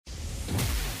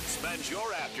Spend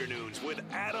your afternoons with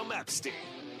Adam Epstein.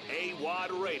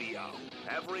 Awadd Radio.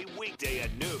 Every weekday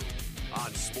at noon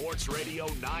on Sports Radio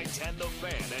 910 The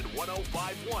Fan and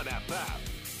 105.1 FM.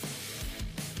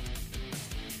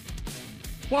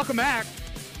 Welcome back.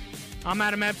 I'm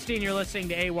Adam Epstein. You're listening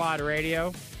to Awadd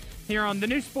Radio here on the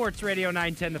new Sports Radio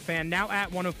 910 The Fan, now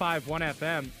at 105.1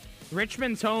 FM.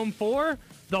 Richmond's home for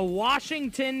the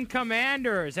Washington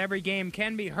Commanders. Every game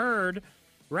can be heard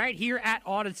right here at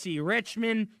Odyssey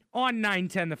Richmond on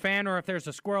 910 The Fan, or if there's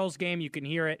a Squirrels game, you can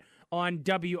hear it on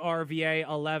WRVA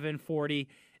 1140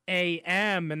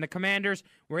 AM. And the Commanders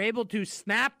were able to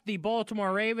snap the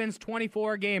Baltimore Ravens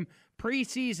 24-game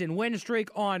preseason win streak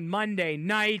on Monday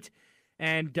night.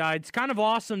 And it's kind of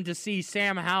awesome to see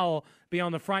Sam Howell be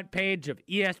on the front page of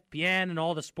ESPN and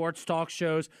all the sports talk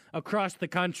shows across the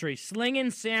country.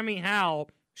 Slinging Sammy Howell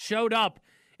showed up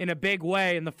in a big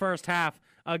way in the first half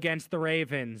against the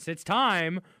Ravens. It's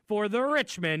time for the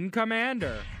Richmond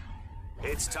Commander.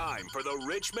 It's time for the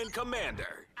Richmond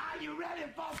Commander. Are you ready,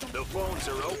 Baltimore? The phones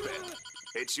are open.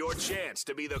 It's your chance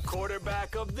to be the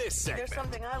quarterback of this segment. There's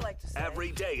something I like to say.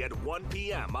 Every day at 1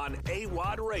 p.m. on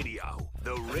Awadd Radio,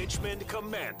 the Richmond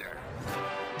Commander.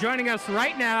 Joining us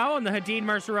right now on the Hadid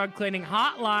Mercer Rug Cleaning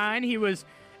Hotline, he was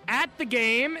at the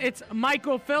game. It's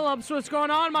Michael Phillips. What's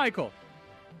going on, Michael?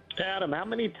 Adam, how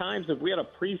many times have we had a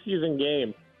preseason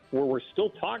game where we're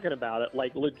still talking about it,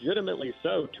 like legitimately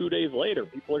so, 2 days later?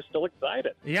 People are still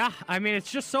excited. Yeah, I mean, it's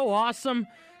just so awesome,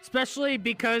 especially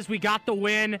because we got the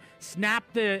win,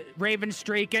 snapped the Ravens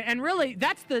streak, and really,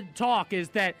 that's the talk, is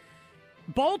that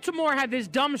Baltimore had this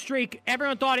dumb streak.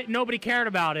 Everyone thought nobody cared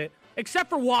about it, except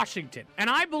for Washington. And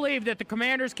I believe that the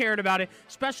Commanders cared about it,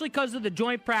 especially because of the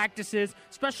joint practices,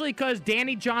 especially because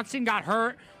Danny Johnson got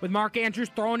hurt with Mark Andrews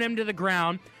throwing him to the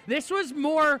ground. There was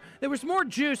more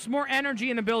juice, more energy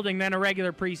in the building than a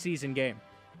regular preseason game.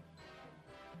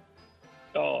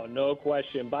 Oh, no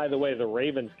question. By the way, the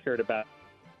Ravens cared about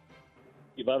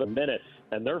a minute,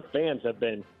 and their fans have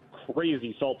been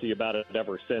crazy salty about it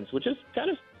ever since, which is kind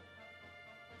of...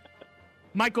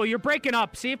 Michael, you're breaking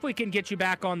up. See if we can get you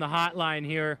back on the hotline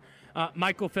here.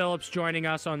 Michael Phillips joining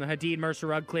us on the Hadid Mercer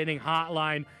Rug Cleaning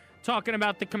Hotline, talking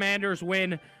about the Commanders'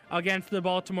 win against the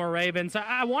Baltimore Ravens.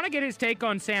 I want to get his take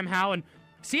on Sam Howell and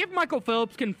see if Michael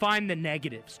Phillips can find the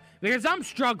negatives, because I'm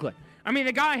struggling. I mean,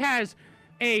 the guy has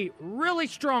a really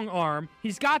strong arm.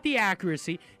 He's got the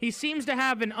accuracy. He seems to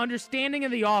have an understanding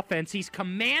of the offense. He's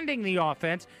commanding the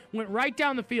offense. Went right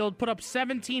down the field, put up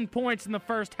 17 points in the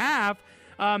first half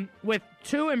with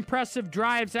 2 impressive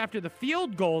drives after the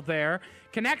field goal there.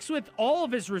 Connects with all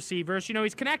of his receivers. You know,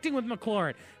 he's connecting with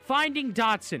McLaurin, finding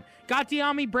Dotson, got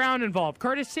De'Ami Brown involved.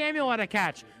 Curtis Samuel had a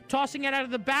catch, tossing it out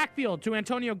of the backfield to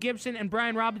Antonio Gibson and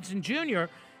Brian Robinson Jr.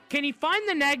 Can he find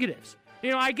the negatives?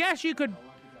 You know, I guess you could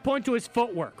point to his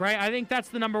footwork, right? I think that's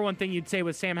the number one thing you'd say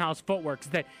with Sam Howell's footwork, is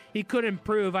that he could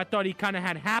improve. I thought he kind of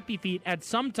had happy feet at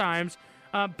some times.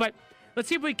 But let's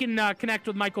see if we can connect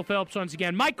with Michael Phillips once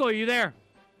again. Michael, are you there?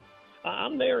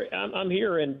 I'm there. I'm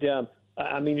here, and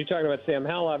I mean, you're talking about Sam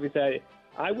Howell. Obviously,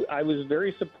 I was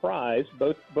very surprised.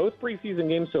 Both preseason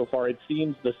games so far, it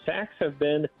seems the sacks have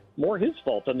been more his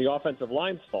fault than the offensive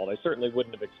line's fault. I certainly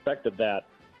wouldn't have expected that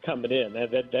coming in.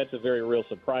 That's a very real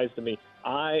surprise to me.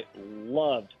 I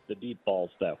loved the deep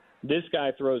balls, though. This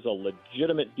guy throws a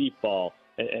legitimate deep ball,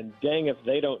 and dang if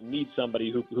they don't need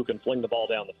somebody who can fling the ball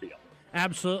down the field.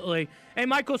 Absolutely. Hey,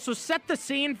 Michael, so set the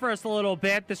scene for us a little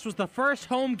bit. This was the first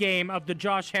home game of the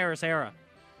Josh Harris era.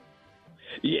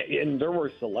 Yeah, and there were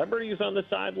celebrities on the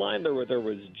sideline. There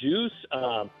was juice.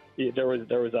 There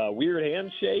was a weird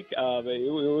handshake.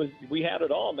 We had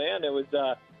it all, man. It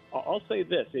was. I'll say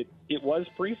this: it was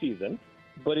preseason,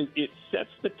 but it sets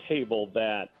the table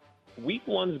that week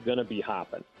one's going to be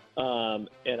hopping. And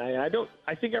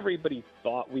I think everybody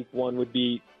thought week one would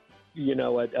be, you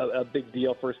know, a big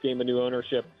deal, first game of new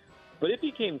ownership. But it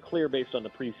became clear based on the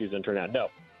preseason turnout. No,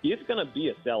 it's going to be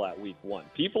a sellout week one.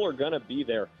 People are going to be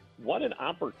there. What an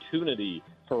opportunity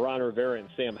for Ron Rivera and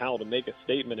Sam Howell to make a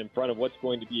statement in front of what's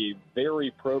going to be a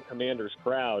very pro-Commanders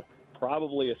crowd,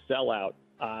 probably a sellout.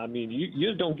 I mean,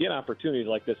 you don't get opportunities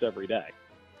like this every day.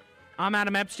 I'm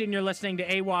Adam Epstein. You're listening to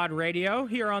Awadd Radio.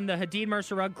 Here on the Hadid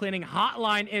Mercer Rug Cleaning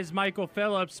Hotline is Michael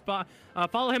Phillips.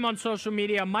 Follow him on social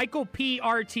media, Michael P.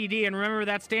 RTD. And remember,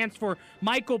 that stands for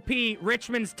Michael P.,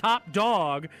 Richmond's top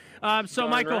dog. So,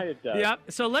 Michael, right, it does. Yep.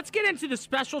 So let's get into the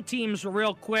special teams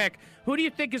real quick. Who do you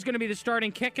think is going to be the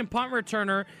starting kick and punt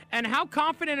returner? And how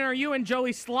confident are you in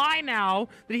Joey Sly now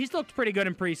that he's looked pretty good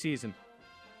in preseason?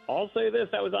 I'll say this,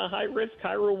 that was a high-risk,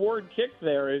 high-reward kick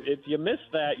there. If you miss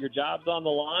that, your job's on the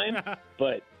line,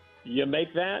 but you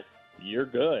make that, you're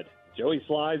good. Joey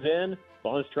Sly's in.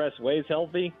 Von Stress-Way's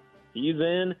healthy. He's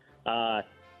in.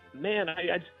 Man,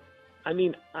 I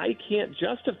mean, I can't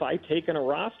justify taking a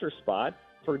roster spot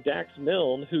for Dax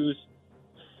Milne, who's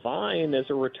fine as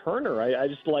a returner. I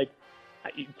just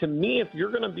to me, if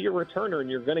you're going to be a returner and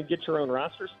you're going to get your own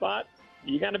roster spot,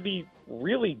 you got to be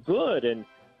really good. And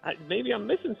maybe I'm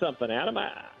missing something, Adam.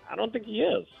 I don't think he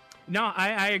is. No,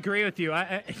 I agree with you.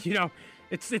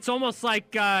 It's almost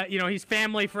like, he's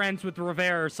family friends with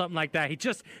Rivera or something like that. He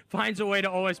just finds a way to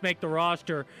always make the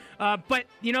roster. But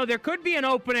there could be an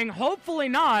opening. Hopefully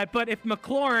not. But if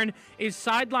McLaurin is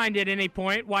sidelined at any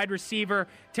point, wide receiver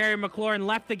Terry McLaurin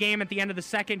left the game at the end of the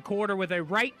second quarter with a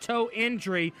right toe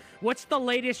injury. What's the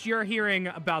latest you're hearing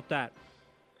about that?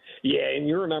 Yeah, and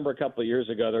you remember a couple of years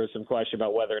ago there was some question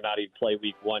about whether or not he'd play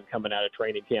week one coming out of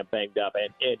training camp banged up,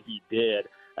 and he did.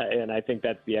 And I think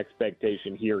that's the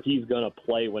expectation here. He's going to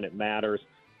play when it matters,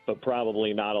 but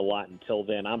probably not a lot until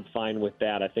then. I'm fine with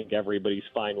that. I think everybody's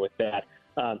fine with that.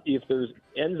 If there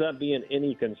ends up being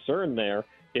any concern there,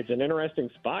 it's an interesting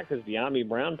spot because De'Ami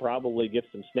Brown probably gets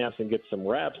some snaps and gets some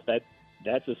reps.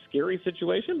 That's a scary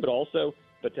situation, but also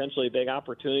potentially a big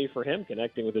opportunity for him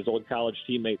connecting with his old college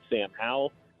teammate Sam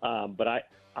Howell. But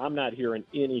I'm not hearing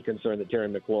any concern that Terry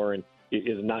McLaurin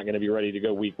is not going to be ready to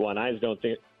go week one. I just don't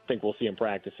think we'll see him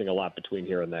practicing a lot between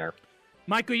here and there.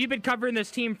 Michael, you've been covering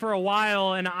this team for a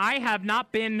while, and I have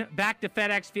not been back to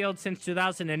FedEx Field since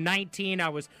 2019. I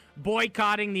was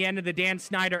boycotting the end of the Dan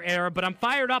Snyder era, but I'm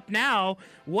fired up now.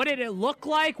 What did it look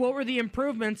like? What were the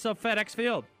improvements of FedEx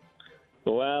Field?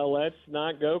 Well, let's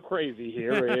not go crazy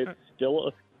here. It's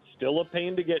still a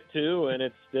pain to get to, and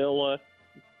it's still a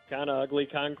kind of ugly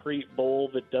concrete bowl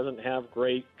that doesn't have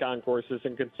great concourses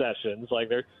and concessions. Like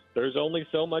there's only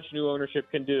so much new ownership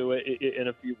can do in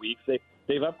a few weeks.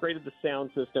 They've upgraded the sound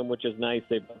system, which is nice.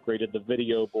 They've upgraded the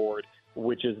video board,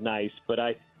 which is nice. But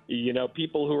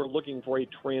people who are looking for a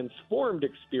transformed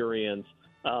experience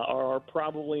are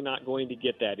probably not going to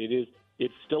get that.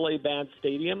 It's still a bad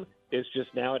stadium. It's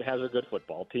just now it has a good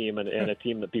football team and a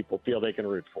team that people feel they can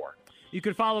root for. You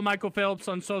can follow Michael Phillips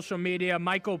on social media,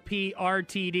 Michael P.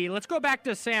 RTD. Let's go back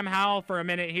to Sam Howell for a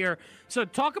minute here. So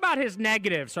talk about his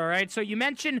negatives, all right? So you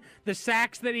mentioned the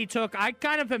sacks that he took. I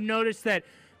kind of have noticed that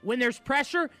when there's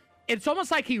pressure, it's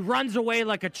almost like he runs away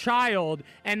like a child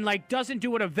and doesn't do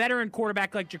what a veteran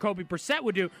quarterback like Jacoby Brissett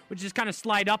would do, which is kind of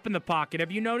slide up in the pocket. Have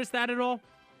you noticed that at all?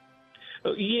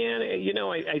 Yeah,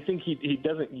 I think he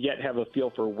doesn't yet have a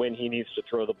feel for when he needs to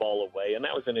throw the ball away, and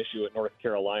that was an issue at North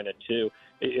Carolina too,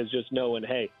 is just knowing,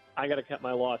 hey, I got to cut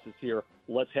my losses here.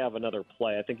 Let's have another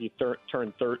play. I think he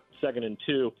turned 2nd and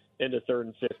 2 into 3rd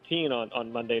and 15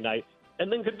 on Monday night,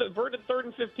 and then converted 3rd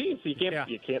and 15. So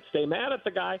you can't stay mad at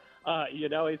the guy.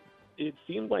 It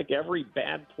seemed like every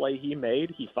bad play he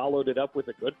made, he followed it up with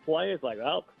a good play. It's like,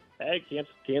 well, hey,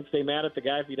 can't stay mad at the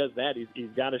guy if he does that. He's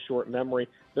got a short memory.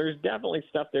 There's definitely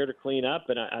stuff there to clean up,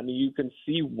 and I mean, you can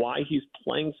see why he's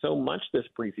playing so much this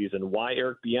preseason, why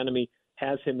Eric Bieniemy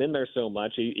has him in there so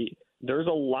much. There's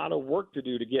a lot of work to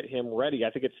do to get him ready. I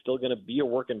think it's still going to be a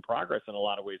work in progress in a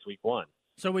lot of ways week one.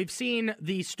 So we've seen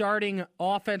the starting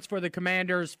offense for the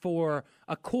Commanders for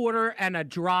a quarter and a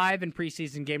drive in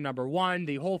preseason game number 1,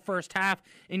 the whole first half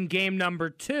in game number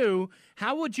 2.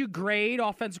 How would you grade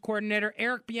offensive coordinator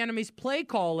Eric Bieniemy's play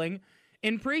calling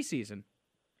in preseason?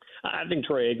 I think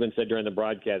Troy Aikman said during the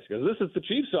broadcast, because this is the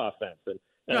Chiefs offense,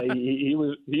 and he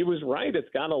was right. It's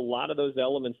got a lot of those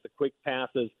elements, the quick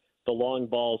passes, the long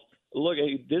balls. Look,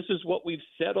 this is what we've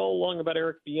said all along about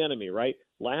Eric Bieniemy, right?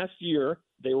 Last year,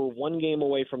 they were 1 game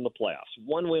away from the playoffs,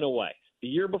 1 win away. The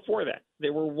year before that,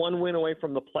 they were 1 win away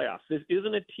from the playoffs. This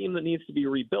isn't a team that needs to be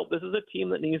rebuilt. This is a team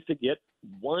that needs to get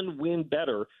 1 win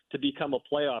better to become a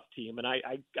playoff team. And I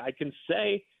can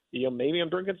say, maybe I'm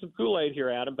drinking some Kool-Aid here,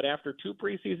 Adam, but after 2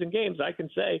 preseason games, I can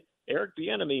say Eric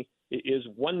Bieniemy is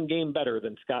 1 game better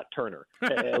than Scott Turner,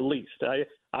 at least.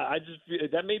 I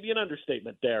just that may be an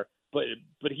understatement there, but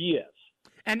he is.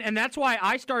 And that's why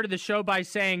I started the show by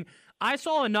saying I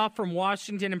saw enough from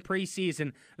Washington in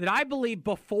preseason that I believe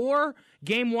before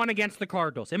game 1 against the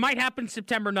Cardinals, it might happen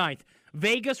September 9th,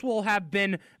 Vegas will have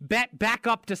been bet back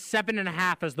up to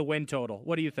 7.5 as the win total.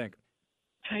 What do you think?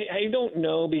 I don't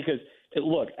know, because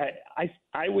look,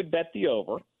 I would bet the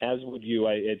over, as would you.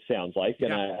 It sounds like, and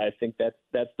yeah. I think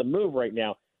that's the move right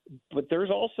now. But there's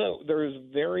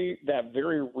very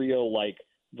real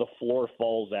the floor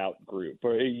falls out group,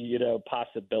 or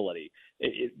possibility.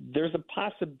 There's a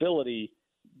possibility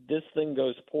this thing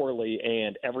goes poorly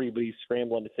and everybody's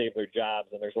scrambling to save their jobs,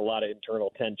 and there's a lot of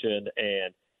internal tension,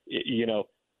 and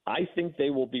I think they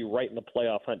will be right in the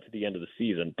playoff hunt to the end of the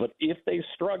season. But if they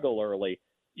struggle early,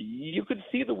 you could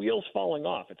see the wheels falling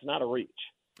off. It's not a reach.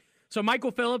 So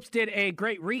Michael Phillips did a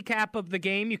great recap of the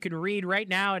game. You can read right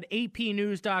now at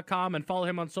apnews.com and follow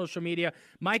him on social media.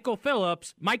 Michael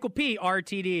Phillips, Michael P.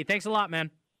 RTD. Thanks a lot,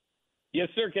 man. Yes,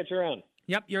 sir. Catch you around.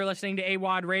 Yep, you're listening to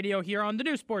Awadd Radio here on the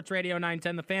new Sports Radio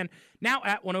 910 The Fan, now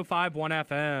at 105.1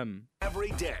 FM.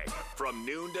 Every day from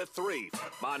noon to 3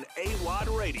 on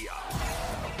Awadd Radio.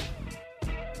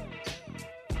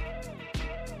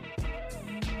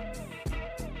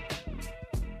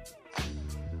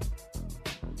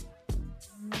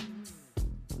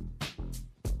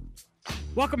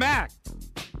 Welcome back.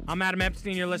 I'm Adam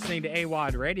Epstein. You're listening to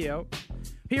Awadd Radio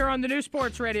here on the new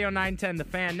Sports Radio 910 The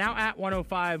Fan, now at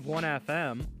 105.1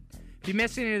 FM. If you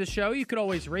missed any of the show, you could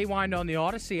always rewind on the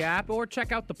Odyssey app or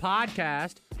check out the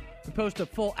podcast. We post a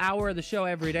full hour of the show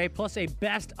every day, plus a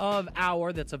best of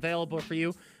hour that's available for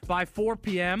you by 4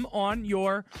 p.m. on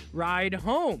your ride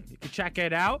home. You can check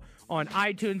it out on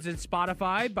iTunes and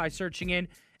Spotify by searching in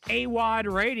Awadd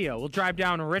Radio. We'll drive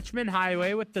down Richmond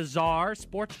Highway with the Czar,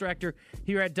 sports director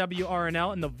here at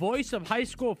WRNL, and the voice of high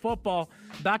school football,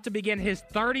 about to begin his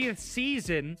 30th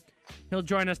season. He'll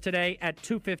join us today at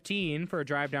 2:15 for a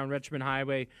drive down Richmond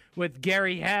Highway with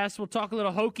Gary Hess. We'll talk a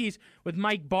little Hokies with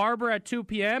Mike Barber at 2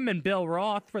 p.m. and Bill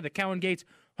Roth for the CowanGates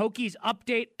Hokies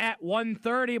update at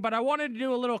 1:30. But I wanted to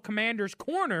do a little Commander's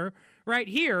Corner right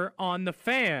here on The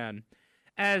Fan.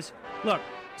 As, look,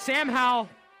 Sam Howell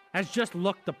has just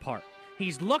looked the part.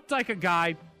 He's looked like a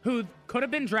guy who could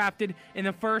have been drafted in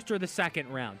the first or the second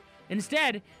round.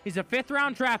 Instead, he's a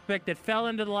fifth-round draft pick that fell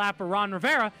into the lap of Ron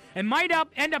Rivera and might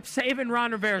end up saving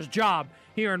Ron Rivera's job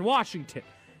here in Washington.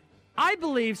 I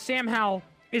believe Sam Howell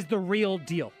is the real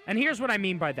deal. And here's what I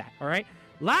mean by that, all right?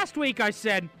 Last week I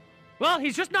said, well,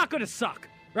 he's just not going to suck,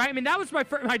 right? I mean, that was my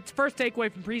first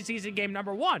takeaway from preseason game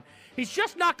number 1. He's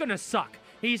just not going to suck.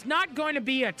 He's not going to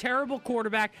be a terrible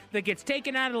quarterback that gets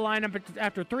taken out of the lineup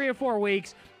after 3 or 4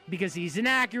 weeks because he's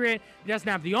inaccurate, he doesn't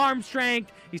have the arm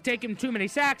strength, he's taking too many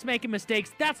sacks, making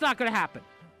mistakes. That's not going to happen.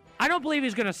 I don't believe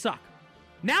he's going to suck.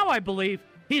 Now I believe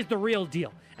he's the real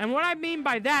deal. And what I mean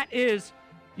by that is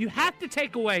you have to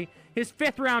take away his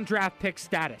fifth-round draft pick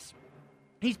status.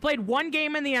 He's played 1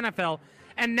 game in the NFL,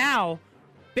 and now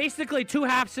basically 2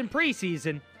 halves in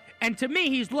preseason. And to me,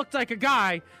 he's looked like a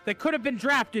guy that could have been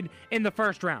drafted in the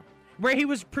first round, where he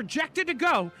was projected to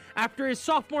go after his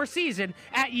sophomore season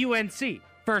at UNC,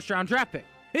 first-round draft pick.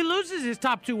 He loses his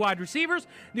top 2 wide receivers.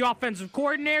 The offensive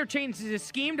coordinator changes his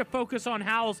scheme to focus on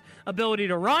Howell's ability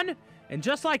to run. And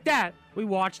just like that, we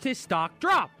watched his stock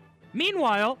drop.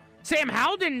 Meanwhile, Sam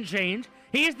Howell didn't change.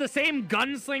 He is the same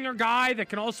gunslinger guy that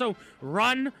can also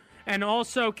run and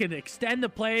also can extend the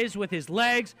plays with his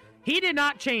legs. He did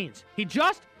not change. He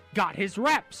just got his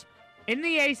reps in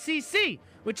the ACC,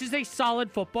 which is a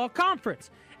solid football conference.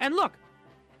 And look,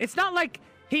 it's not like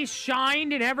he's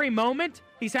shined in every moment.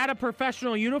 He's had a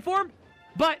professional uniform,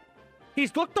 but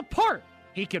he's looked the part.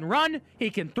 He can run, he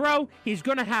can throw, he's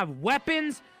going to have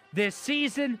weapons this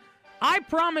season. I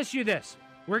promise you this.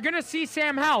 We're going to see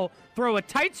Sam Howell throw a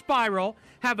tight spiral,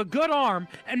 have a good arm,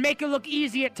 and make it look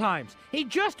easy at times. He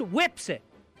just whips it.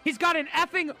 He's got an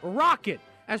effing rocket,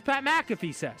 as Pat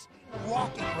McAfee says.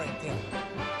 Rocket right there.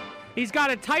 He's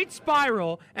got a tight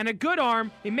spiral and a good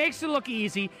arm. He makes it look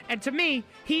easy. And to me,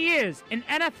 he is an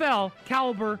NFL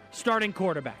caliber starting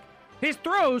quarterback. His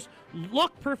throws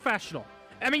look professional.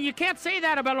 I mean, you can't say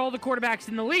that about all the quarterbacks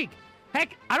in the league.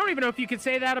 Heck, I don't even know if you could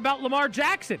say that about Lamar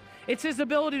Jackson. It's his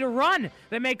ability to run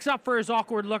that makes up for his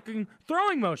awkward-looking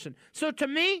throwing motion. So to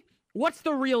me, what's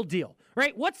the real deal,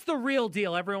 right? What's the real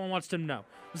deal? Everyone wants to know.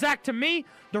 Zach, to me,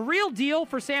 the real deal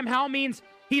for Sam Howell means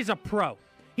he's a pro.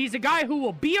 He's a guy who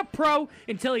will be a pro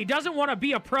until he doesn't want to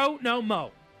be a pro no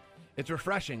mo. It's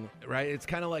refreshing, right? It's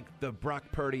kind of like the Brock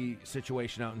Purdy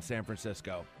situation out in San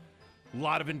Francisco. A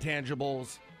lot of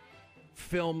intangibles,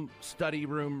 film study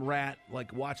room rat,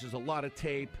 like watches a lot of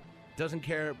tape, doesn't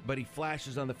care, but he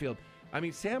flashes on the field. I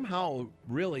mean, Sam Howell,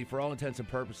 really, for all intents and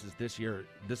purposes this year,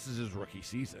 this is his rookie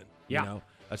season. Yeah. You know,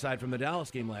 aside from the Dallas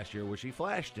game last year, which he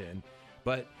flashed in.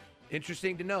 But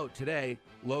interesting to note today,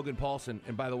 Logan Paulson,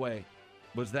 and by the way,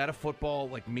 was that a football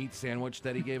like meat sandwich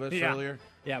that he gave us earlier?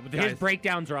 Yeah, but his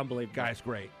breakdowns are unbelievable. Guy's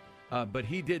great. But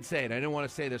he did say it. I didn't want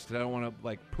to say this because I don't want to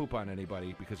like poop on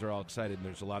anybody because they're all excited and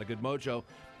there's a lot of good mojo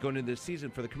going into this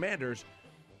season for the Commanders.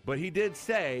 But he did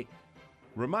say,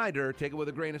 reminder, take it with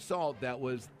a grain of salt, that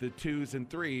was the 2s and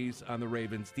 3s on the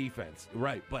Ravens defense.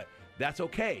 Right, but that's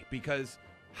okay because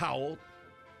Howell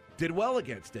did well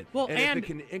against it. Well, and if it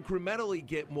can incrementally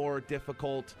get more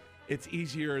difficult, it's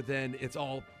easier than it's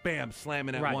all, bam,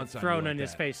 slamming at once. Thrown in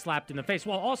his face, slapped in the face.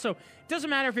 Well, also, it doesn't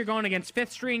matter if you're going against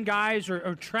fifth-string guys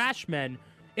or trash men.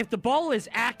 If the ball is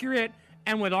accurate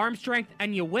and with arm strength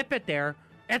and you whip it there,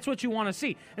 that's what you want to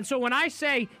see. And so when I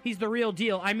say he's the real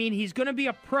deal, I mean he's going to be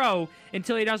a pro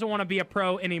until he doesn't want to be a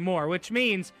pro anymore, which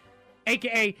means,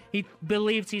 a.k.a. he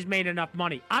believes he's made enough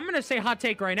money. I'm going to say hot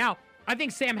take right now. I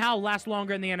think Sam Howell lasts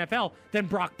longer in the NFL than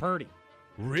Brock Purdy.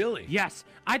 Really? Yes.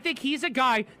 I think he's a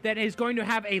guy that is going to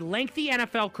have a lengthy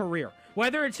NFL career.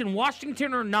 Whether it's in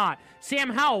Washington or not, Sam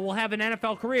Howell will have an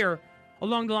NFL career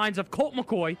along the lines of Colt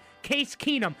McCoy, Case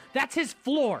Keenum. That's his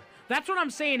floor. That's what I'm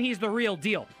saying he's the real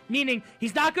deal. Meaning,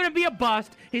 he's not going to be a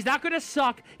bust. He's not going to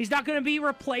suck. He's not going to be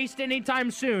replaced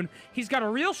anytime soon. He's got a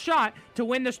real shot to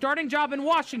win the starting job in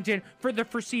Washington for the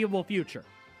foreseeable future.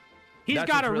 He's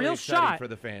got a really real shot for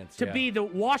the fans, to be the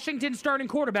Washington starting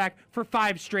quarterback for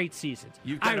 5 straight seasons.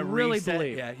 I really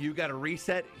believe. Yeah, you've got a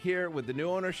reset here with the new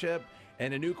ownership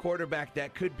and a new quarterback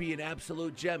that could be an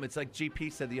absolute gem. It's like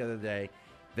GP said the other day,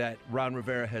 that Ron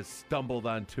Rivera has stumbled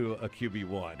onto a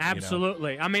QB1.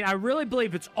 Absolutely. I mean, I really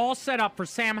believe it's all set up for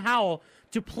Sam Howell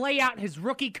to play out his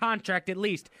rookie contract, at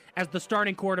least, as the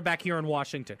starting quarterback here in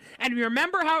Washington. And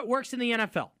remember how it works in the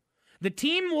NFL. The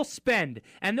team will spend,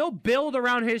 and they'll build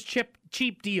around his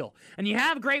cheap deal. And you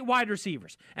have great wide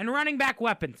receivers and running back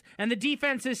weapons, and the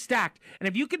defense is stacked. And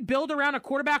if you could build around a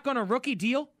quarterback on a rookie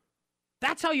deal,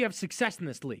 that's how you have success in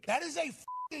this league. That is a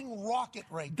rocket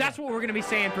right there. That's what we're going to be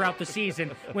saying throughout the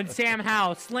season when Sam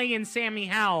Howell, slinging Sammy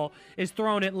Howell, is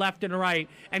throwing it left and right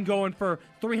and going for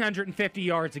 350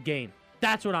 yards a game.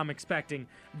 That's what I'm expecting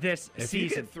this season. If you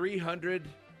get 300,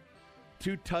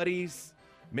 2 tutties,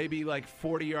 maybe like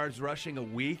 40 yards rushing a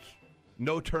week,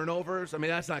 no turnovers, I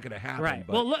mean, that's not going to happen. Right.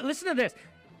 But. Well, listen to this.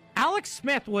 Alex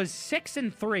Smith was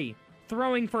 6-3,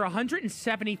 throwing for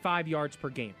 175 yards per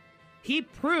game. He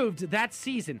proved that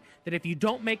season that if you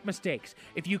don't make mistakes,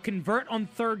 if you convert on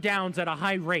third downs at a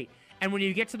high rate, and when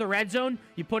you get to the red zone,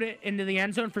 you put it into the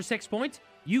end zone for 6 points,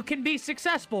 you can be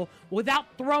successful without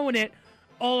throwing it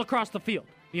all across the field.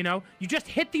 You just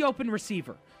hit the open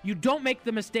receiver. You don't make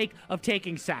the mistake of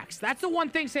taking sacks. That's the one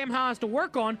thing Sam Howell has to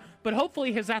work on, but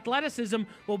hopefully his athleticism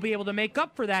will be able to make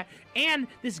up for that. And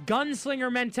this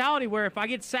gunslinger mentality where if I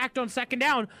get sacked on second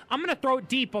down, I'm going to throw it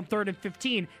deep on 3rd and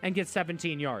 15 and get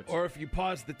 17 yards. Or if you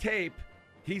pause the tape,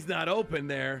 he's not open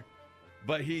there,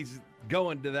 but he's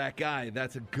going to that guy.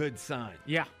 That's a good sign.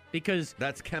 Yeah, because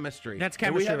that's chemistry.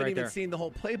 And we haven't right even there. seen the whole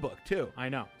playbook, too. I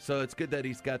know. So it's good that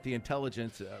he's got the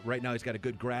intelligence. Right now he's got a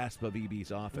good grasp of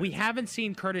EB's offense. We haven't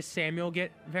seen Curtis Samuel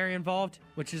get very involved,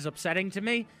 which is upsetting to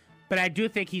me, but I do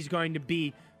think he's going to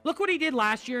be – look what he did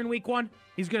last year in Week 1.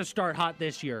 He's going to start hot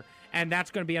this year, and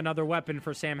that's going to be another weapon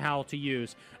for Sam Howell to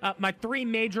use. My 3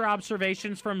 major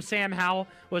observations from Sam Howell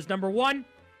was, number 1,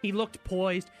 he looked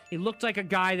poised. He looked like a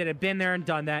guy that had been there and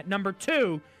done that. Number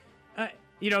 2,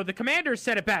 the Commanders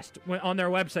said it best on their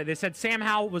website. They said Sam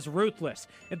Howell was ruthless.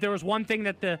 If there was one thing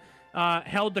that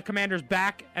held the Commanders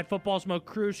back at football's most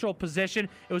crucial position,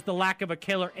 it was the lack of a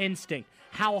killer instinct.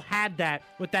 Howell had that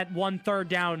with that 1 third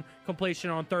down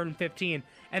completion on 3rd and 15.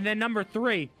 And then number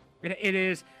 3, it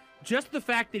is just the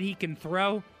fact that he can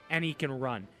throw and he can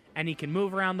run and he can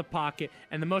move around the pocket.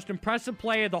 And the most impressive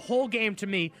play of the whole game to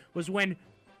me was when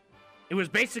it was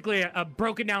basically a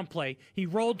broken down play. He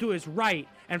rolled to his right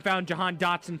and found Jahan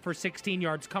Dotson for 16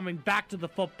 yards coming back to the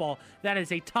football. That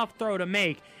is a tough throw to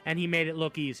make, and he made it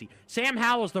look easy. Sam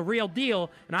Howell is the real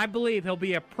deal, and I believe he'll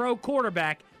be a pro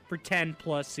quarterback for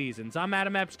 10-plus seasons. I'm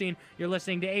Adam Epstein. You're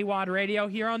listening to Awadd Radio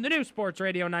here on the new Sports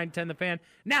Radio 910 The Fan,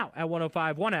 now at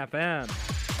 105.1 FM.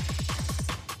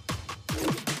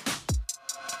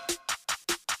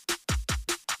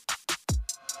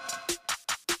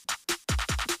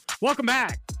 Welcome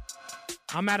back.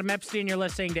 I'm Adam Epstein. You're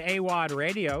listening to Awadd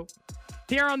Radio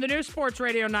here on the new Sports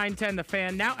Radio 910 The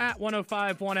Fan, now at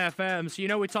 105.1 FM.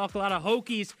 So we talk a lot of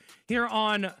Hokies here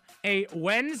on a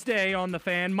Wednesday on The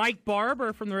Fan. Mike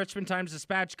Barber from the Richmond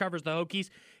Times-Dispatch covers the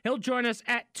Hokies. He'll join us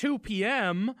at 2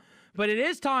 p.m., but it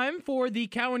is time for the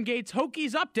CowanGates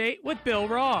Hokies update with Bill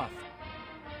Roth.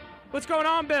 What's going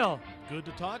on, Bill? Good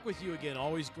to talk with you again.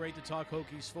 Always great to talk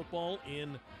Hokies football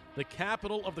in the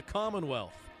capital of the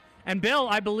Commonwealth. And, Bill,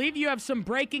 I believe you have some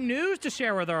breaking news to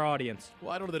share with our audience.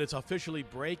 Well, I don't know that it's officially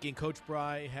breaking. Coach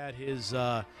Bry had his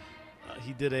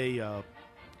he did a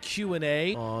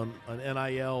Q&A on an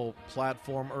NIL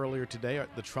platform earlier today,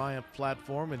 the Triumph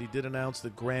platform, and he did announce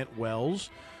that Grant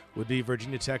Wells would be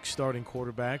Virginia Tech's starting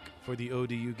quarterback for the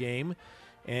ODU game,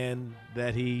 and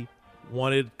that he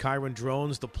wanted Kyron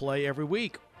Drones to play every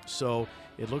week. So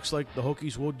it looks like the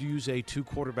Hokies will use a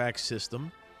 2-quarterback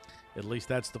system. At least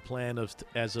that's the plan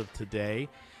as of today.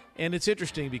 And it's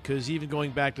interesting because even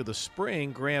going back to the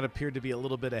spring, Grant appeared to be a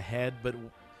little bit ahead,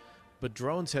 but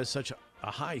Drones has such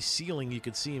a high ceiling. You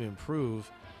could see him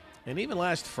improve. And even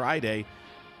last Friday,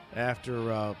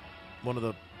 after one of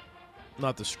the,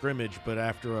 not the scrimmage, but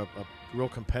after a real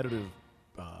competitive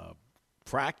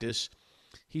practice,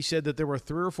 he said that there were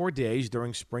 3 or 4 days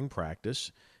during spring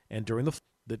practice and during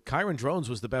that Kyron Drones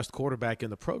was the best quarterback in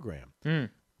the program.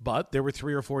 But there were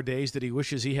 3 or 4 days that he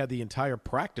wishes he had the entire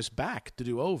practice back to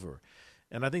do over.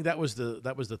 And I think that was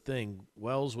the thing.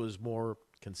 Wells was more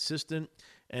consistent,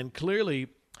 and clearly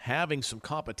having some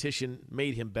competition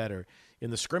made him better.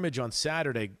 In the scrimmage on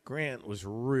Saturday, Grant was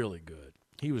really good.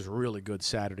 He was really good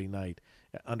Saturday night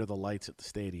under the lights at the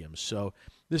stadium. So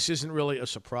this isn't really a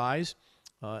surprise,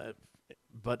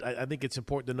 but I think it's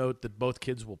important to note that both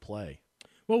kids will play.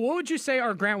 Well, what would you say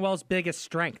are Grant Wells' biggest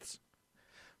strengths?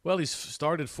 Well, he's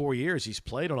started 4 years. He's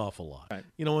played an awful lot. Right.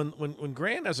 You know, when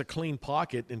Grant has a clean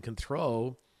pocket and can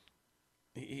throw,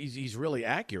 he's really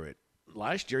accurate.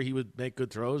 Last year he would make good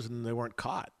throws and they weren't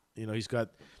caught. You know, he's got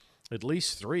at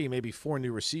least 3, maybe 4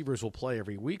 new receivers will play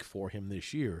every week for him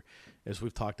this year, as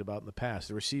we've talked about in the past.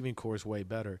 The receiving core is way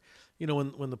better. You know,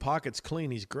 when the pocket's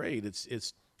clean, he's great.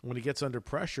 It's when he gets under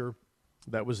pressure,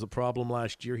 that was the problem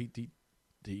last year.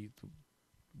 He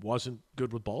wasn't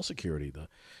good with ball security.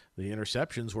 The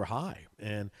interceptions were high,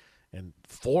 and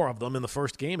 4 of them in the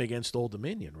first game against Old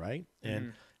Dominion, right?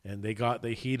 And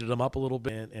they heated them up a little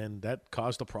bit, and that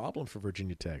caused a problem for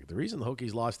Virginia Tech. The reason the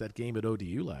Hokies lost that game at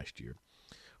ODU last year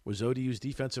was ODU's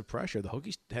defensive pressure. The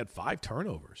Hokies had 5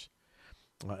 turnovers,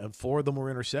 and 4 of them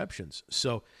were interceptions.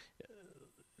 So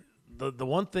the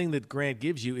one thing that Grant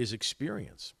gives you is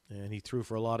experience, and he threw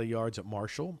for a lot of yards at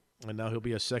Marshall, and now he'll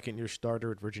be a second-year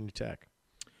starter at Virginia Tech.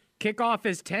 Kickoff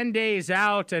is 10 days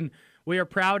out, and we are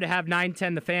proud to have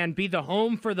 910 The Fan be the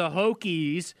home for the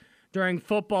Hokies during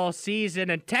football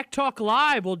season. And Tech Talk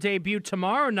Live will debut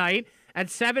tomorrow night at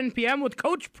 7 p.m. with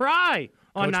Coach Pry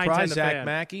on 910 The Fan. Zach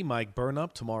Mackey, Mike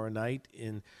Burnup tomorrow night.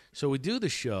 So we do the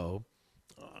show.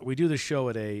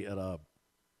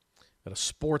 At a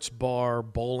sports bar,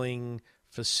 bowling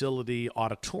facility,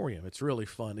 auditorium. It's really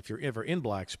fun. If you're ever in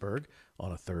Blacksburg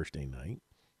on a Thursday night,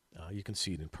 you can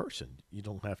see it in person. You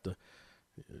don't have to,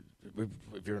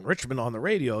 if you're in Richmond on the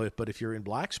radio, but if you're in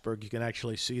Blacksburg, you can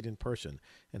actually see it in person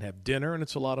and have dinner, and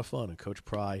it's a lot of fun. And Coach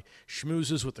Pry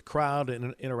schmoozes with the crowd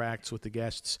and interacts with the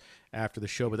guests after the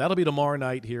show. But that'll be tomorrow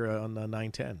night here on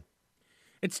 910.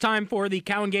 It's time for the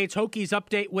CowanGates Hokies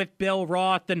update with Bill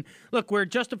Roth. And look, we're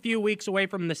just a few weeks away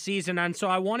from the season, and so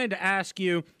I wanted to ask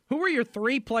you, who are your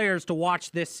 3 players to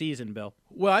watch this season, Bill?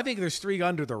 Well, I think there's 3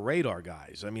 under-the-radar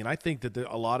guys. I mean, I think that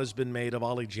a lot has been made of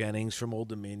Ollie Jennings from Old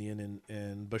Dominion,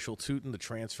 and Bushel Tootin, the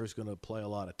transfer, is going to play a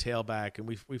lot of tailback, and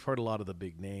we've heard a lot of the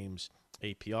big names,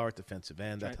 APR at defensive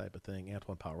end, that type of thing,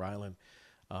 Antoine Powell-Ryland.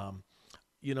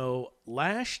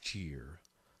 Last year,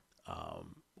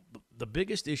 the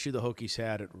biggest issue the Hokies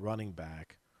had at running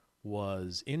back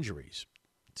was injuries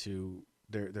to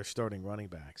their starting running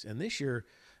backs. And this year,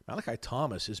 Malachi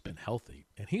Thomas has been healthy,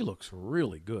 and he looks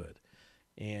really good.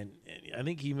 And I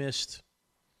think he missed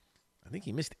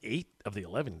 8 of the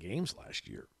 11 games last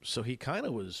year. So he kind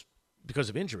of was, because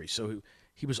of injury, so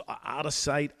he was out of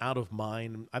sight, out of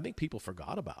mind. I think people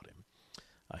forgot about him.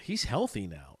 He's healthy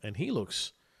now, and he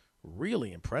looks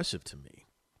really impressive to me.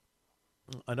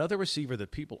 Another receiver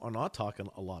that people are not talking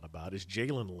a lot about is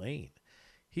Jalen Lane.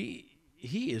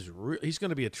 He's going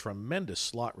to be a tremendous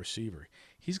slot receiver.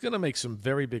 He's going to make some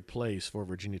very big plays for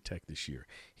Virginia Tech this year.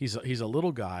 He's a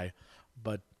little guy,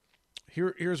 but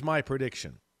here's my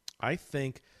prediction. I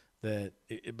think that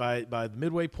by the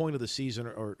midway point of the season,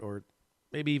 or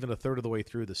maybe even a third of the way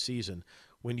through the season,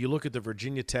 when you look at the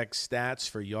Virginia Tech stats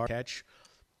for yard catch,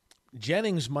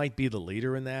 Jennings might be the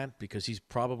leader in that because he's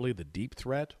probably the deep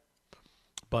threat.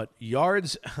 But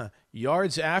yards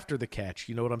after the catch,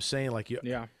 you know what I'm saying?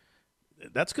 Yeah.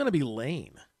 That's going to be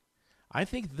Lane. I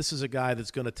think this is a guy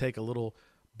that's going to take a little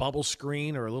bubble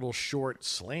screen or a little short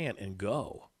slant and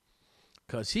go,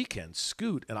 because he can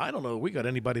scoot, and I don't know if we got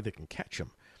anybody that can catch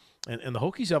him. And the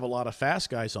Hokies have a lot of fast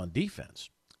guys on defense.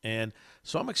 And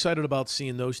so I'm excited about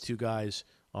seeing those 2 guys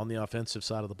on the offensive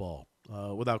side of the ball,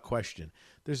 without question.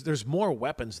 There's more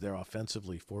weapons there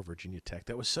offensively for Virginia Tech.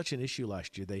 That was such an issue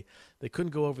last year. They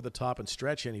couldn't go over the top and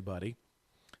stretch anybody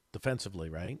defensively,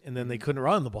 right? And then they couldn't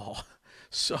run the ball.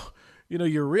 So,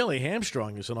 you're really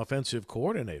hamstrung as an offensive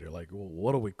coordinator. Like, well,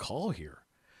 what do we call here?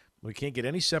 We can't get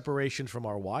any separation from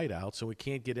our wideouts, and we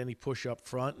can't get any push up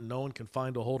front, and no one can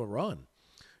find a hole to run.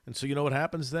 And so you know what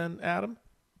happens then, Adam?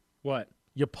 What?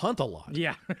 You punt a lot.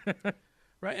 Yeah.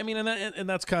 Right? I mean, and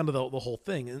that's kind of the whole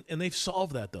thing. And they've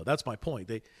solved that, though. That's my point.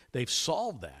 They've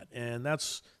solved that, and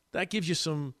that gives you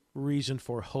some reason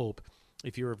for hope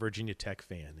if you're a Virginia Tech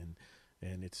fan.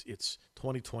 And it's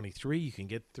 2023. You can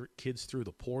get kids through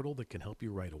the portal that can help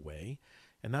you right away.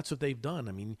 And that's what they've done.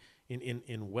 I mean,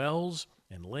 in Wells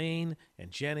and Lane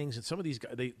and Jennings and some of these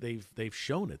guys, they've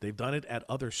shown it. They've done it at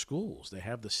other schools. They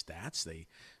have the stats.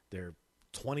 They're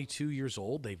 22 years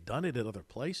old. They've done it at other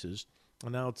places.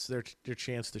 And now it's their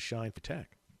chance to shine for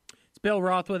Tech. It's Bill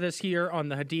Roth with us here on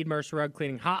the Hadid Mercer Rug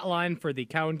Cleaning Hotline for the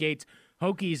CowanGates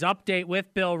Hokies update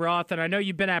with Bill Roth. And I know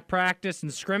you've been at practice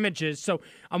and scrimmages, so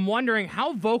I'm wondering,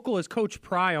 how vocal is Coach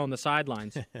Pry on the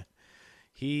sidelines?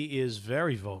 He is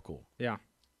very vocal. Yeah.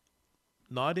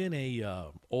 Not in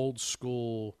a old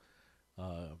school,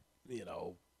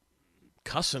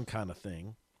 cussing kind of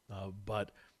thing,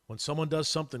 but when someone does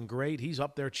something great, he's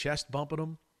up there chest bumping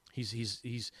them.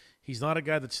 He's not a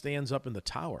guy that stands up in the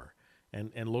tower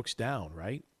and looks down,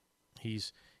 right?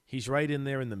 He's right in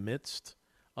there in the mix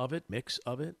of it.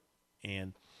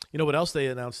 And you know what else they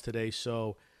announced today?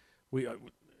 So we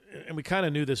kind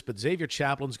of knew this, but Xavier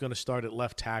Chaplin's going to start at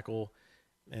left tackle.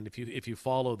 And if you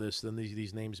follow this, then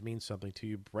these names mean something to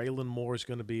you. Braylon Moore is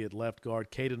going to be at left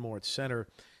guard, Caden Moore at center,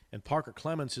 and Parker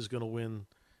Clements is going to win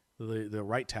the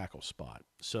right tackle spot.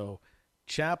 So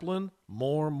Chaplin,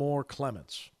 Moore,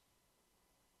 Clements.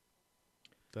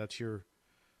 That's your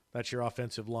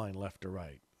offensive line, left to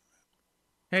right.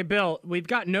 Hey, Bill, we've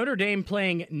got Notre Dame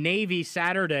playing Navy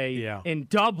Saturday in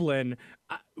Dublin.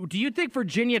 Do you think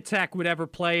Virginia Tech would ever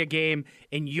play a game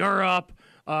in Europe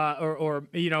or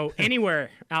anywhere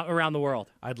out around the world?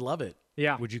 I'd love it.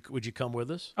 Yeah. Would you come with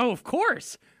us? Oh, of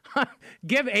course.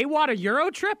 Give Awadd a Euro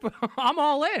trip? I'm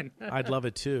all in. I'd love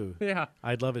it too. Yeah.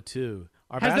 I'd love it too.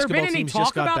 Our Has there basketball been any team's just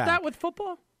talk got about back. that with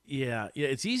football? Yeah,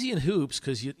 it's easy in hoops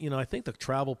because I think the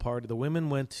travel part. The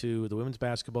women's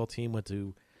basketball team went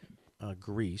to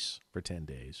Greece for 10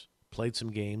 days, played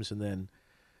some games, and then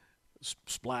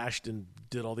splashed and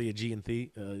did all the Aegean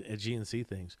Sea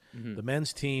things. Mm-hmm. The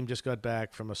men's team just got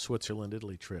back from a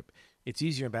Switzerland-Italy trip. It's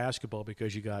easier in basketball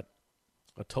because you got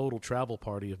a total travel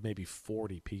party of maybe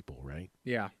 40 people, right?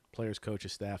 Yeah. Players,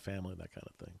 coaches, staff, family, that kind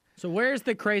of thing. So where's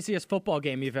the craziest football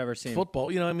game you've ever seen? Football,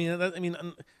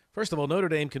 first of all, Notre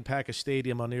Dame can pack a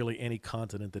stadium on nearly any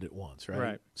continent that it wants, right?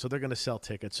 Right. So they're going to sell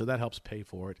tickets, so that helps pay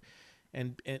for it.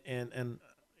 And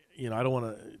I don't want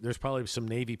to – there's probably some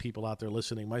Navy people out there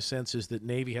listening. My sense is that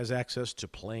Navy has access to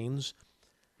planes,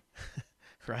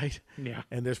 right? Yeah.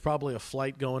 And there's probably a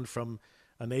flight going from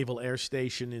a naval air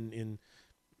station in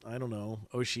I don't know,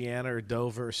 Oceania or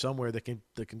Dover or somewhere that can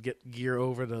get gear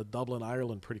over to Dublin,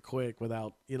 Ireland pretty quick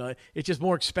without – it's just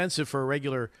more expensive for a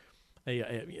regular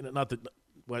not that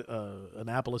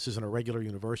Annapolis isn't a regular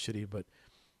university, but –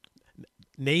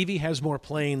 Navy has more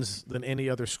planes than any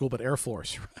other school but Air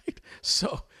Force, right?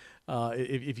 So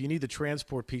if you need to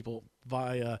transport people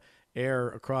via air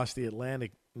across the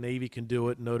Atlantic, Navy can do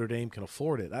it. Notre Dame can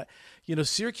afford it.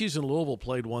 Syracuse and Louisville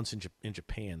played once in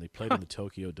Japan. They played in the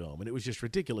Tokyo Dome, and it was just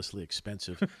ridiculously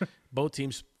expensive. Both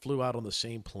teams flew out on the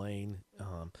same plane.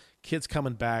 Kids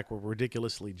coming back were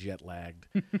ridiculously jet-lagged.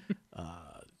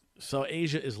 So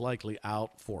Asia is likely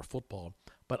out for football.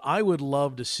 But I would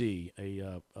love to see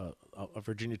a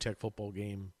Virginia Tech football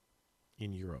game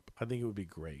in Europe. I think it would be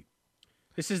great.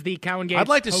 This is the CowanGates. I'd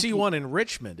like to see one in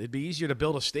Richmond. It'd be easier to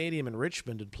build a stadium in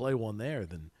Richmond and play one there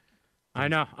than. I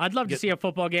know. I'd love to see a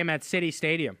football game at City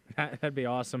Stadium. That'd be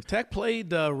awesome. Tech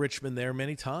played Richmond there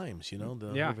many times.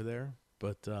 Over there.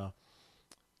 But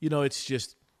it's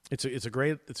just it's a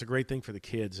great thing for the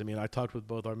kids. I mean, I talked with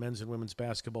both our men's and women's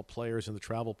basketball players in the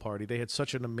travel party. They had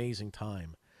such an amazing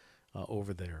time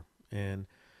over there, and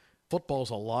football's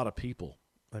a lot of people.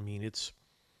 I mean,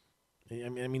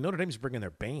 Notre Dame's bringing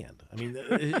their band. I mean,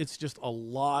 it's just a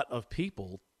lot of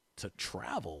people to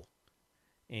travel,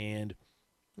 and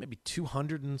maybe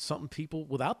 200 and something people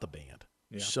without the band.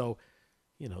 Yeah. So,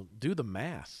 do the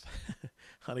math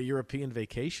on a European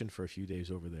vacation for a few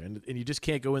days over there, and you just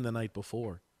can't go in the night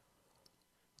before.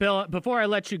 Bill, before I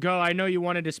let you go, I know you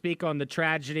wanted to speak on the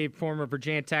tragedy of former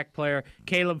Virginia Tech player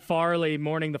Caleb Farley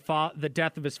mourning the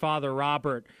death of his father,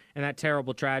 Robert, and that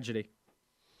terrible tragedy.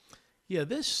 Yeah,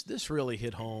 this really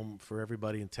hit home for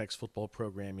everybody in Tech's football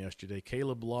program yesterday.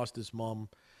 Caleb lost his mom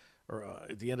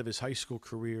at the end of his high school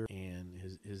career, and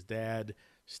his dad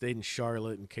stayed in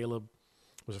Charlotte, and Caleb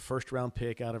was a first-round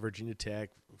pick out of Virginia Tech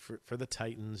for the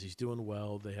Titans. He's doing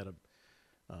well. They had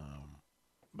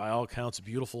by all accounts, a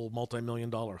beautiful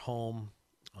multi-million-dollar home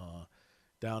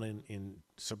down in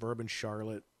suburban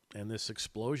Charlotte. And this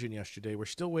explosion yesterday, we're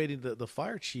still waiting. The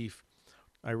fire chief,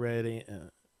 I read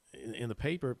in the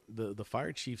paper, the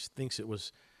fire chief thinks it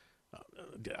was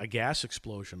a gas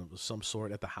explosion of some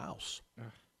sort at the house.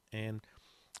 And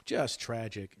just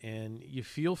tragic. And you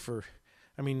feel for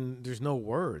I mean, there's no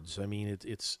words. I mean,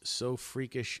 it's so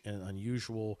freakish and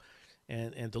unusual,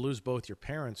 and to lose both your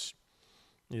parents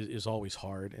is always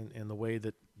hard. And the way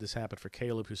that this happened for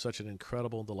Caleb, who's such an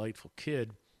incredible, delightful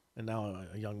kid, and now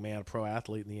a young man, a pro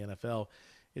athlete in the NFL,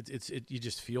 you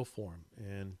just feel for him,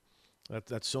 and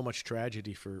that's so much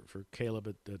tragedy for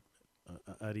Caleb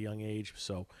at a young age.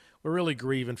 So we're really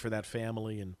grieving for that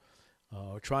family, and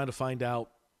we're trying to find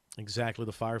out exactly,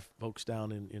 the fire folks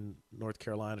down in North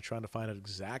Carolina, trying to find out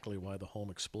exactly why the home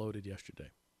exploded yesterday.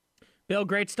 Bill,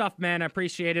 great stuff, man. I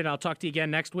appreciate it. I'll talk to you again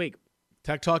next week.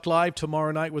 Tech Talk Live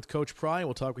tomorrow night with Coach Pry.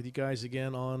 We'll talk with you guys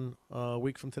again on a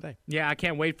week from today. Yeah, I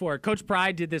can't wait for it. Coach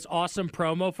Pry did this awesome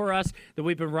promo for us that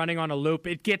we've been running on a loop.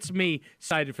 It gets me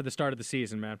excited for the start of the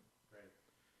season, man.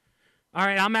 All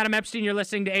right, I'm Adam Epstein. You're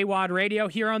listening to Awadd Radio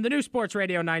here on the new Sports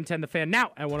Radio 910 The Fan,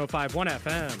 now at 105.1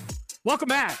 FM. Welcome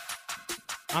back.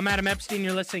 I'm Adam Epstein.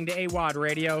 You're listening to Awadd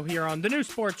Radio here on the new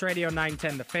Sports Radio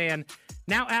 910 The Fan,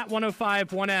 now at 105.1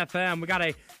 FM. We got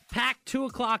a packed 2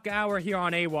 o'clock hour here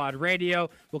on Awadd Radio.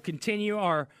 We'll continue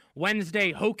our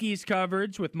Wednesday Hokies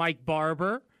coverage with Mike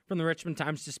Barber from the Richmond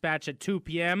Times-Dispatch at 2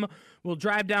 p.m. We'll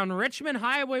drive down Richmond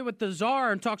Highway with the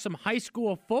Czar and talk some high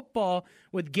school football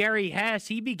with Gary Hess.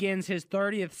 He begins his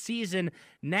 30th season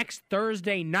next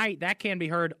Thursday night. That can be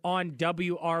heard on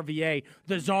WRVA.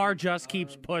 The Czar just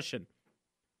keeps pushing.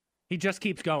 He just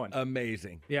keeps going.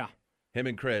 Amazing. Yeah. Him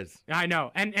and Chris. I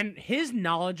know. And his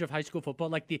knowledge of high school football,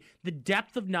 like the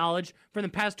depth of knowledge from the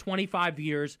past 25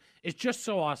 years is just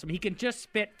so awesome. He can just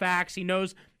spit facts. He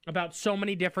knows about so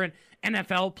many different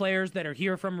NFL players that are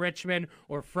here from Richmond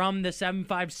or from the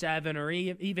 757 or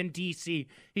even DC.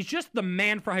 He's just the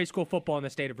man for high school football in the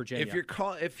state of Virginia.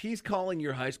 If he's calling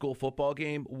your high school football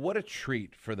game, what a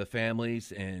treat for the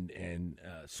families and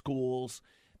schools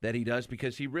that he does,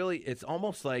 because it's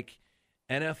almost like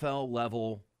NFL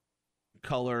level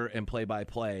color and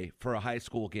play-by-play for a high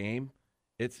school game.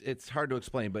 It's hard to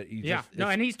explain, but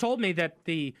and he's told me that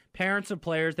the parents of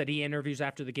players that he interviews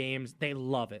after the games, they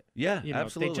love it. Yeah,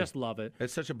 absolutely. They just love it.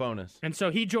 It's such a bonus. And so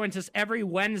he joins us every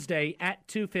Wednesday at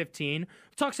 2:15. We'll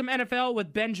talk some NFL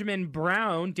with Benjamin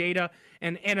Brown, data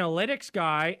and analytics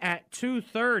guy, at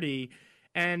 2:30.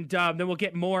 And then we'll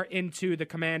get more into the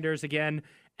Commanders again,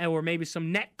 or maybe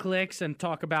some Netflix, and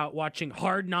talk about watching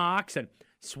Hard Knocks and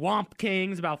Swamp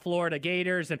Kings about Florida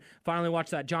Gators, and finally watch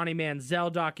that Johnny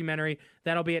Manziel documentary.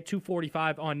 That'll be at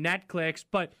 2:45 on Netflix.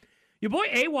 But your boy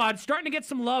Awadd starting to get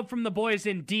some love from the boys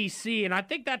in D.C., and I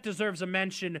think that deserves a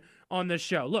mention on the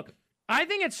show. Look, I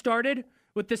think it started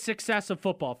with the success of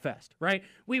Football Fest, right?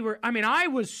 I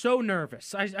was so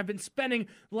nervous. I've been spending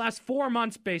the last 4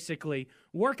 months basically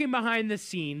working behind the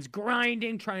scenes,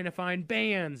 grinding, trying to find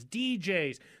bands,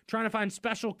 DJs, trying to find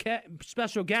special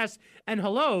guests, and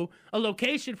a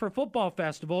location for Football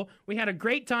Festival. We had a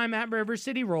great time at River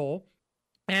City Roll,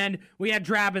 and we had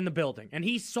Drab in the building, and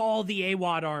he saw the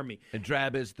Awadd Army. And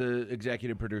Drab is the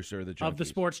executive producer of the Junkies. Of the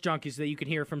Sports Junkies that you can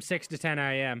hear from 6 to 10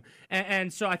 a.m.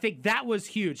 And so I think that was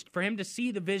huge for him to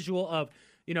see the visual of,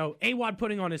 Awadd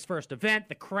putting on his first event.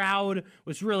 The crowd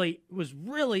was really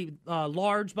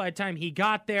large by the time he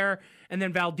got there. And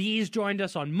then Valdez joined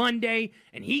us on Monday,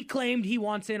 and he claimed he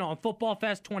wants in on Football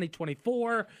Fest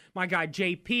 2024. My guy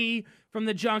JP from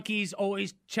the Junkies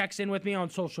always checks in with me on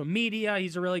social media.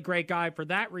 He's a really great guy for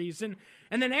that reason.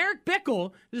 And then Eric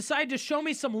Bickle decided to show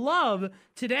me some love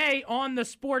today on the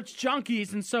Sports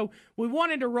Junkies. And so we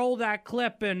wanted to roll that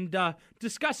clip and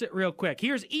discuss it real quick.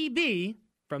 Here's EB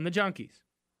from the Junkies.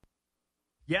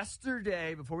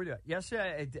 Yesterday,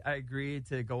 I agreed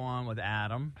to go on with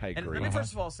Adam. I agree. And let me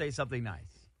first of all say something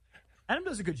nice. Adam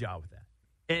does a good job with that.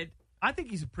 And I think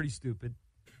he's pretty stupid,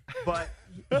 but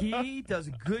he does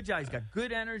a good job. He's got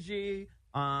good energy.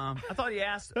 I thought he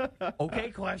asked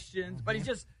okay questions, but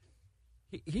he's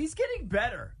getting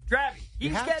better. Drabby,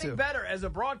 he's getting better as a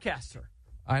broadcaster.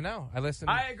 I know. I listen.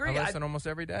 I agree. I listen almost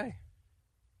every day.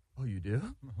 Oh, you do?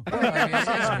 I'm going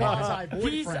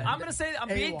to say that I'm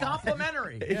being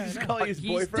complimentary. He's calling his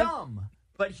boyfriend. He's dumb,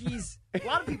 but a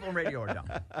lot of people in radio are dumb.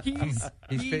 He's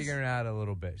figuring it out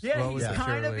a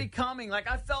kind of becoming,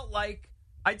 I felt like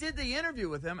I did the interview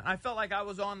with him, and I felt like I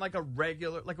was on a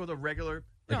regular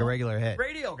hit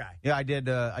radio guy. Yeah, I did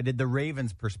the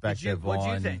Ravens perspective What'd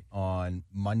you think? on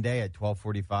Monday at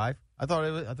 12:45. I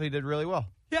thought he did really well.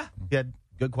 Yeah. He had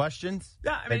Good questions.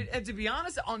 Yeah, I mean, and to be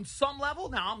honest, on some level,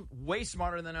 now I'm way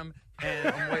smarter than him, and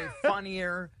I'm way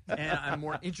funnier, and I'm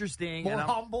more interesting, More and I'm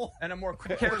humble. and I'm more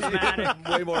charismatic.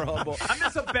 Way more humble. I'm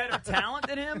just a better talent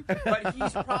than him, but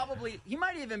he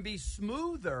might even be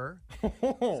smoother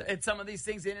at some of these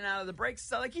things in and out of the breaks.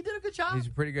 So, like, he did a good job. He's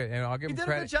pretty good, and I'll give him did a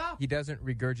credit. good job. He doesn't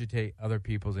regurgitate other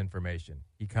people's information.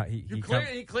 He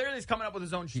Clearly is coming up with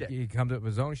his own shit. he comes up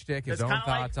with his own shtick, his own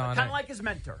thoughts on it. Kind of like his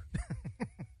mentor.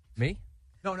 Me?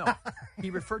 No. He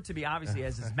referred to me, obviously,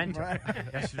 as his mentor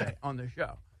yesterday on the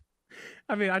show.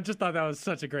 I mean, I just thought that was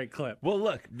such a great clip. Well,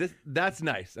 look, that's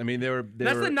nice. I mean,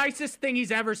 That's the nicest thing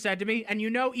he's ever said to me. And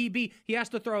EB, he has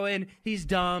to throw in, he's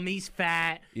dumb, he's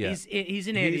fat, he's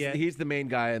an idiot. He's the main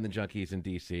guy in the Junkies in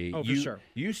D.C. Oh, for sure.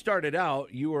 You started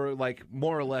out, you were like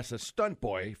more or less a stunt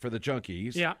boy for the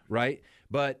Junkies. Yeah. Right?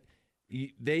 But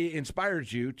they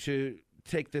inspired you to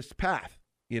take this path,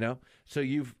 So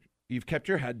you've kept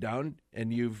your head down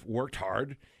and you've worked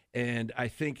hard. And I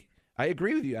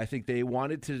agree with you. I think they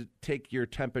wanted to take your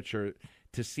temperature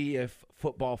to see if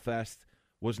Football Fest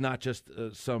was not just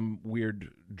some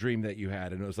weird dream that you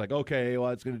had. And it was like, okay,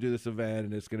 well, it's going to do this event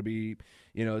and it's going to be,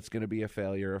 it's going to be a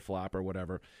failure, a flop or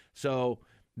whatever. So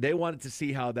they wanted to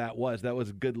see how that was. That was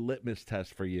a good litmus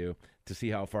test for you to see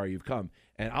how far you've come.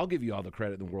 And I'll give you all the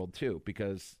credit in the world, too,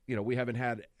 because, we haven't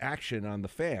had action on the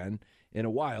fan in a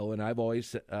while. And I've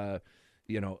always,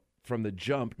 from the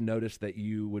jump, noticed that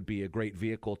you would be a great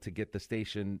vehicle to get the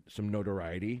station some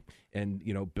notoriety and,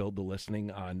 build the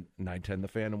listening on 910 The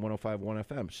Fan and 105.1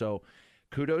 FM. So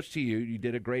kudos to you. You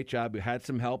did a great job. You had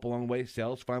some help along the way.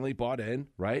 Sales finally bought in,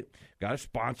 right? Got a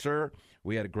sponsor.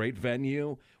 We had a great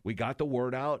venue. We got the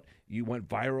word out. You went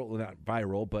viral, not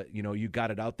viral, but, you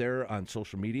got it out there on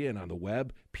social media and on the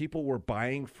web. People were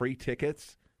buying free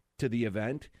tickets to the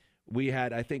event. We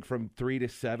had, I think, from 3 to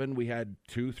 7, we had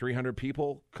 200-300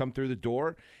 people come through the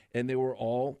door, and they were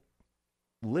all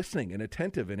listening and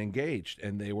attentive and engaged,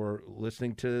 and they were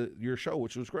listening to your show,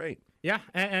 which was great. Yeah,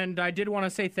 and I did want to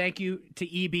say thank you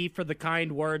to EB for the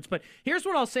kind words, but here's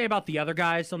what I'll say about the other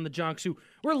guys on the Junks who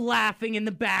were laughing in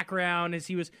the background as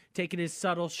he was taking his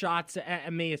subtle shots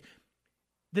at me.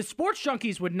 The Sports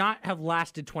Junkies would not have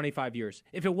lasted 25 years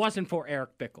if it wasn't for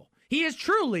Eric Bickle. He is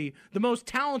truly the most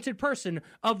talented person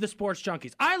of the Sports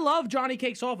Junkies. I love Johnny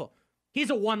Cake Salvo. He's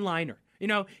a one-liner.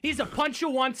 He's a punch you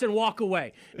once and walk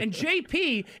away. And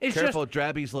JP is Careful,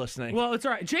 Drabby's listening. Well, it's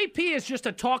all right. JP is just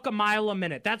a talk a mile a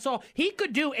minute. That's all. He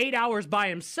could do 8 hours by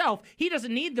himself. He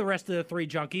doesn't need the rest of the 3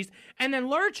 Junkies. And then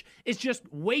Lurch is just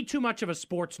way too much of a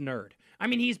sports nerd. I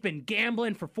mean, he's been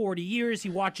gambling for 40 years. He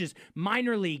watches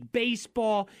minor league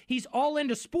baseball. He's all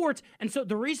into sports. And so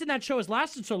the reason that show has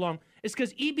lasted so long is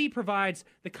because EB provides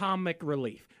the comic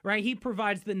relief, right? He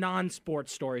provides the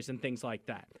non-sports stories and things like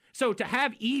that. So to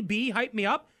have EB hype me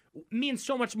up means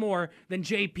so much more than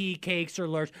JP, Cakes, or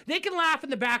Lurch. They can laugh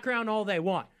in the background all they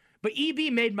want. But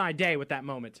EB made my day with that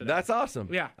moment today. That's awesome.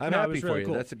 Yeah. I'm happy really for you.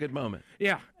 cool. That's a good moment.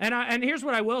 Yeah. And here's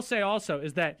what I will say also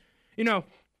is that,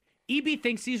 EB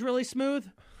thinks he's really smooth,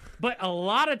 but a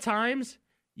lot of times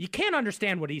you can't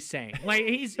understand what he's saying. Like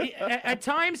at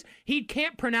times he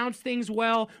can't pronounce things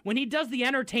well. When he does the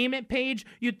entertainment page,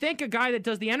 you'd think a guy that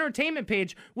does the entertainment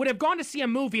page would have gone to see a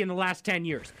movie in the last 10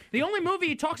 years. The only movie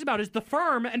he talks about is The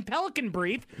Firm and Pelican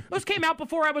Brief. Those came out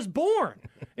before I was born.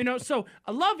 So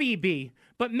I love EB,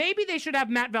 but maybe they should have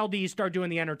Matt Valdez start doing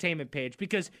the entertainment page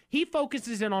because he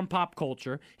focuses in on pop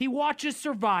culture. He watches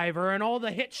Survivor and all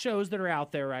the hit shows that are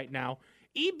out there right now.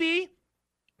 EB,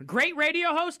 great radio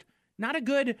host, not a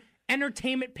good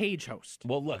entertainment page host.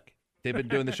 Well, look, they've been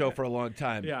doing the show for a long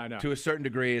time. Yeah, I know. To a certain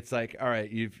degree, it's like, all right,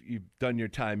 you've done your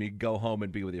time. You can go home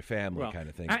and be with your family, kind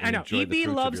of thing. I know. Enjoy the EB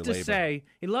fruits loves of to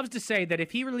your say that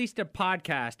if he released a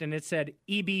podcast and it said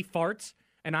EB farts,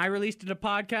 and I released it a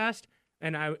podcast,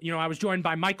 and I was joined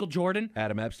by Michael Jordan.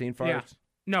 Adam Epstein farts. Yeah.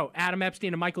 No, Adam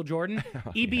Epstein and Michael Jordan.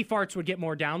 EB farts would get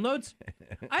more downloads.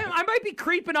 I might be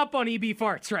creeping up on EB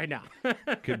farts right now.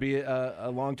 Could be a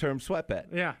long-term sweat bet.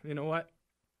 Yeah, you know what?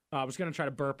 I was going to try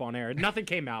to burp on air. Nothing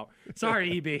came out.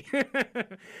 Sorry, EB.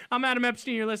 I'm Adam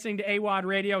Epstein. You're listening to Awadd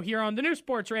Radio here on the new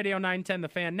Sports Radio 910 The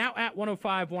Fan, now at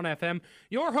 105.1 FM.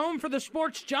 Your home for the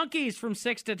Sports Junkies from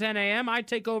 6 to 10 a.m. I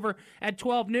take over at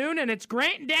 12 noon, and it's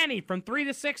Grant and Danny from 3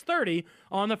 to 6:30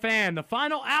 on The Fan. The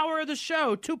final hour of the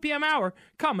show, 2 p.m. hour,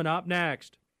 coming up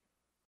next.